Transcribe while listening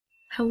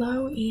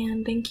Hello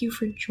and thank you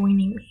for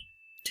joining me.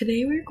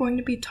 Today we're going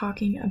to be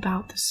talking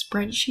about the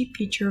spreadsheet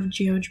feature of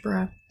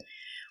GeoGebra,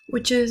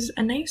 which is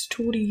a nice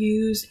tool to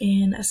use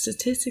in a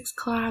statistics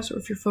class or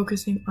if you're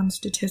focusing on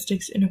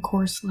statistics in a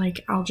course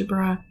like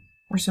Algebra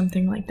or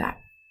something like that.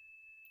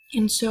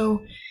 And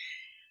so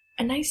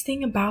a nice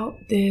thing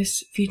about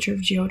this feature of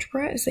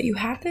GeoGebra is that you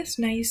have this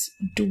nice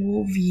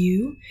dual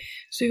view.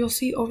 So you'll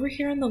see over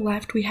here on the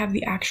left we have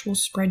the actual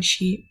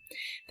spreadsheet.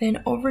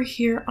 Then over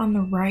here on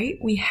the right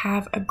we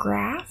have a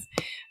graph,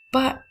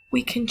 but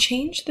we can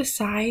change the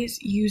size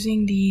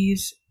using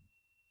these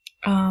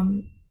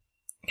kind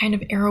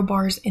of arrow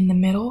bars in the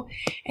middle.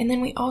 And then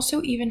we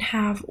also even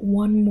have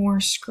one more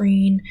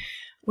screen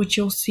which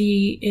you'll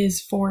see is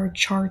for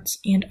charts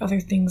and other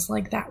things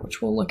like that,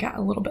 which we'll look at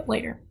a little bit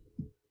later.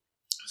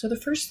 So the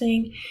first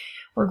thing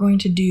we're going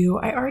to do,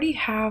 I already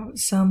have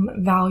some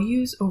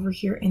values over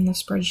here in the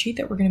spreadsheet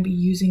that we're going to be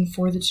using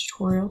for the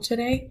tutorial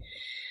today.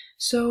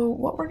 So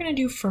what we're going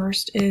to do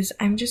first is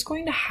I'm just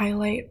going to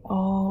highlight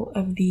all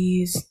of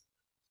these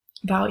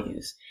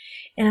values,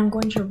 and I'm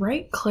going to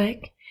right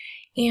click,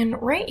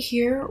 and right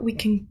here we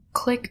can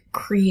click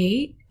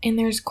create, and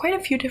there's quite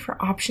a few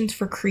different options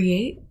for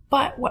create,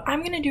 but what I'm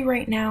going to do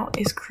right now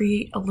is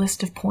create a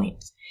list of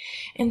points.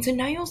 And so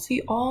now you'll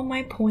see all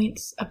my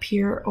points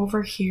appear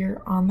over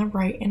here on the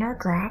right in our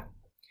graph,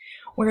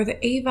 where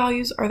the A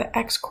values are the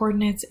X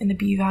coordinates and the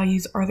B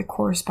values are the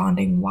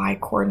corresponding Y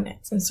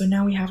coordinates. And so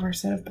now we have our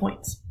set of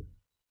points.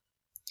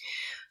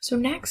 So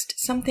next,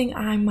 something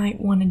I might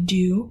want to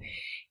do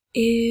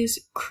is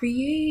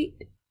create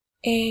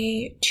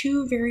a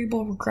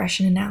two-variable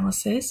regression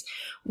analysis,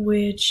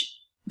 which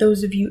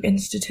those of you in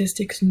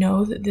statistics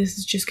know that this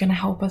is just going to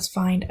help us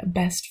find a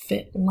best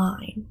fit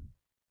line.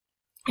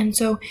 And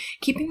so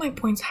keeping my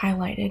points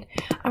highlighted,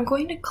 I'm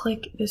going to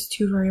click this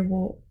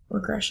two-variable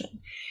regression.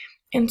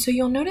 And so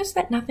you'll notice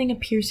that nothing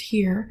appears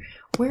here.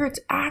 Where it's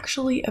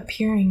actually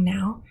appearing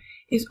now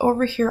is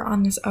over here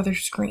on this other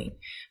screen.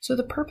 So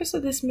the purpose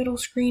of this middle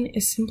screen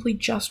is simply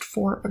just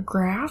for a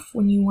graph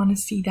when you want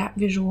to see that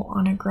visual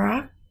on a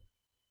graph.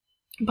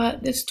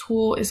 But this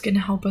tool is going to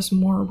help us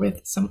more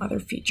with some other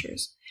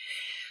features.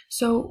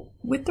 So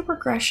with the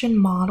regression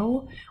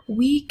model,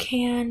 we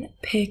can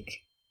pick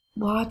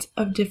lots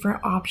of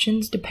different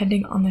options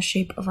depending on the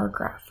shape of our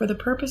graph. For the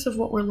purpose of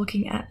what we're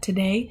looking at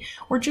today,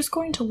 we're just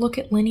going to look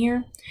at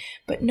linear,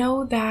 but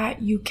know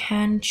that you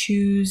can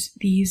choose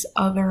these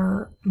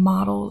other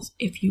models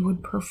if you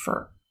would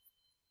prefer.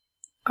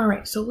 All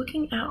right, so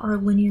looking at our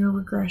linear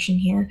regression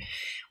here,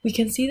 we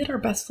can see that our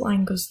best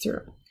line goes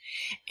through.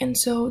 And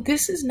so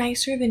this is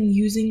nicer than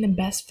using the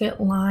best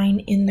fit line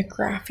in the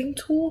graphing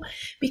tool,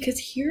 because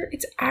here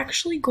it's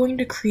actually going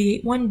to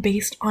create one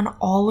based on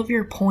all of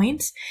your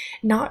points,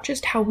 not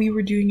just how we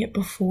were doing it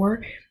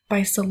before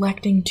by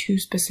selecting two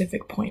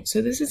specific points. So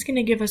this is going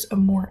to give us a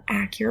more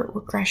accurate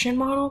regression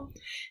model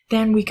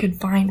than we could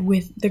find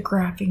with the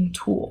graphing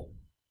tool.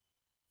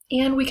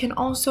 And we can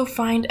also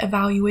find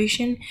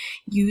evaluation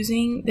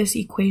using this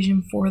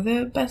equation for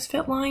the best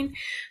fit line.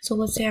 So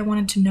let's say I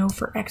wanted to know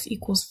for x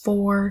equals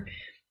 4,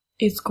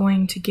 it's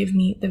going to give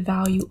me the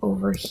value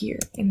over here.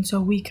 And so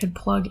we could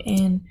plug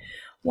in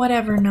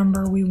whatever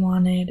number we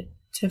wanted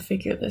to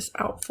figure this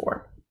out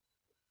for.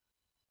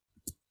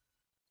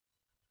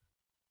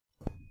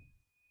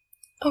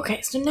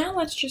 Okay, so now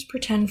let's just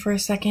pretend for a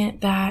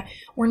second that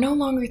we're no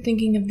longer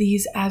thinking of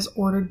these as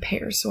ordered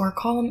pairs. So our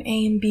column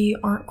A and B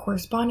aren't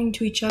corresponding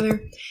to each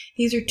other.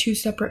 These are two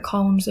separate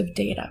columns of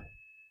data.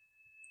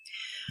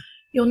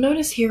 You'll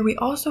notice here we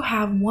also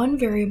have one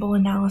variable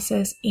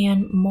analysis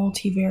and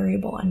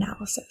multivariable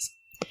analysis.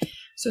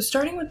 So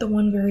starting with the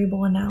one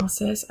variable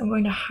analysis, I'm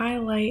going to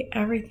highlight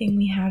everything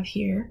we have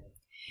here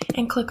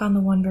and click on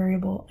the one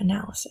variable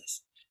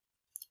analysis.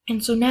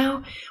 And so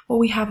now what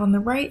we have on the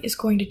right is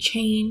going to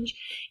change,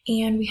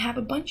 and we have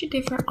a bunch of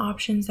different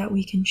options that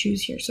we can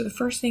choose here. So the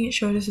first thing it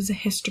showed us is a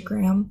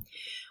histogram.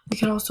 We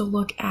could also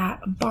look at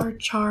a bar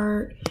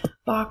chart,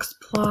 box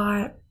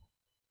plot,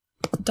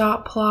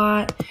 dot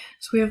plot.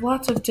 So we have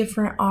lots of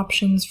different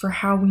options for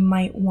how we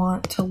might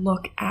want to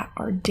look at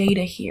our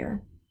data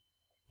here.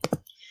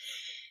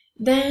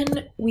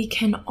 Then we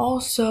can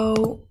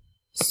also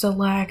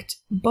select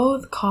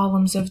both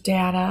columns of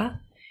data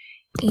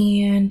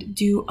and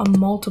do a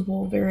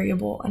multiple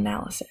variable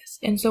analysis.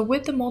 And so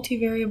with the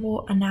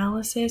multivariable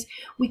analysis,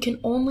 we can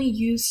only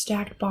use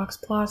stacked box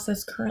plots.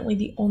 That's currently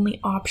the only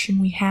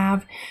option we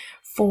have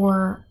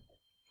for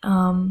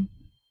kind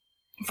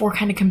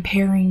of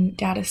comparing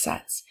data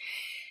sets.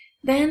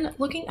 Then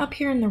looking up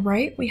here on the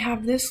right, we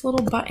have this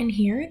little button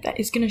here that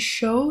is going to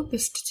show the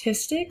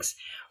statistics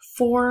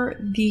for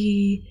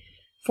the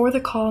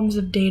columns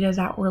of data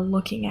that we're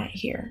looking at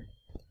here.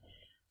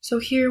 So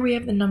here we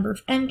have the number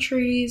of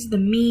entries, the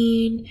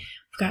mean,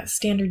 we've got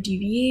standard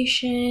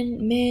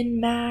deviation, min,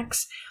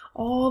 max,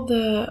 all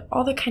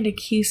the kind of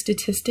key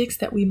statistics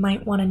that we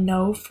might want to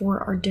know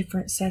for our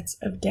different sets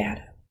of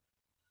data.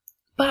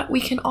 But we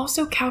can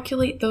also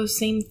calculate those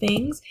same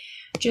things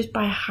just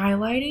by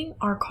highlighting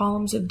our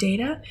columns of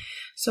data.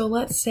 So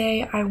let's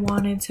say I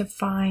wanted to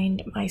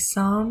find my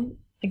sum.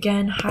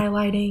 Again,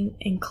 highlighting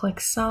and click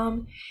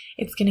sum.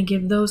 It's going to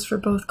give those for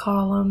both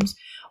columns.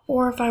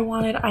 Or if I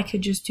wanted, I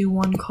could just do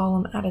one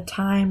column at a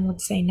time.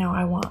 Let's say now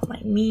I want my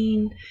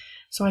mean.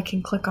 So I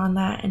can click on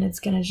that and it's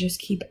going to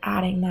just keep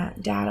adding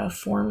that data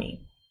for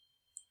me.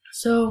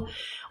 So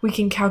we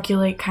can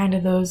calculate kind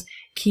of those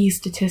key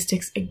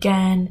statistics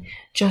again,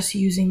 just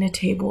using the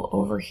table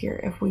over here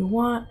if we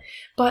want.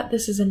 But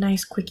this is a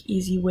nice, quick,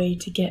 easy way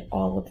to get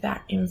all of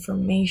that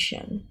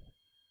information.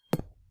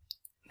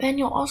 Then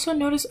you'll also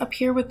notice up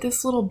here with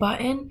this little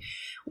button,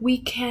 we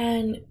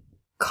can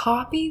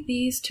copy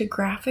these to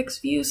graphics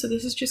view. So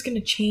this is just going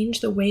to change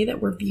the way that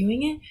we're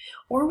viewing it,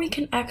 or we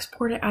can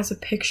export it as a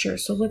picture.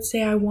 So let's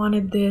say I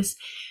wanted this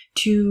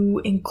to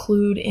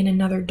include in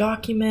another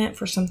document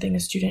for something a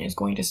student is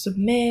going to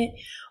submit,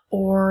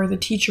 or the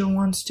teacher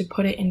wants to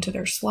put it into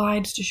their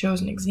slides to show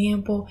as an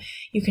example.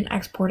 You can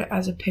export it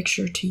as a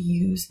picture to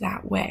use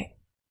that way.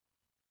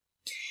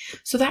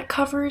 So that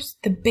covers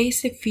the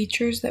basic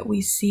features that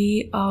we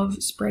see of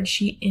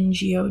Spreadsheet in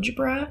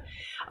GeoGebra.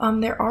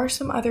 There are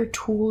some other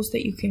tools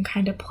that you can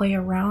kind of play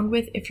around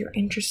with if you're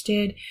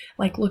interested,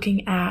 like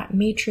looking at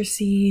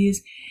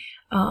matrices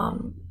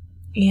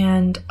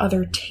and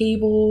other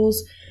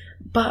tables,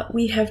 but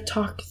we have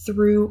talked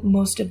through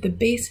most of the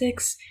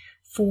basics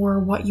for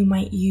what you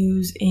might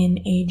use in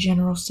a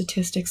general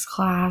statistics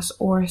class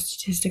or a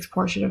statistics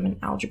portion of an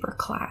algebra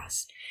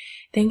class.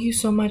 Thank you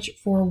so much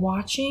for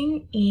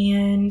watching,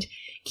 and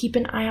keep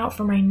an eye out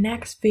for my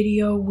next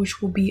video,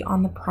 which will be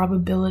on the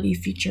probability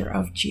feature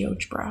of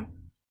GeoGebra.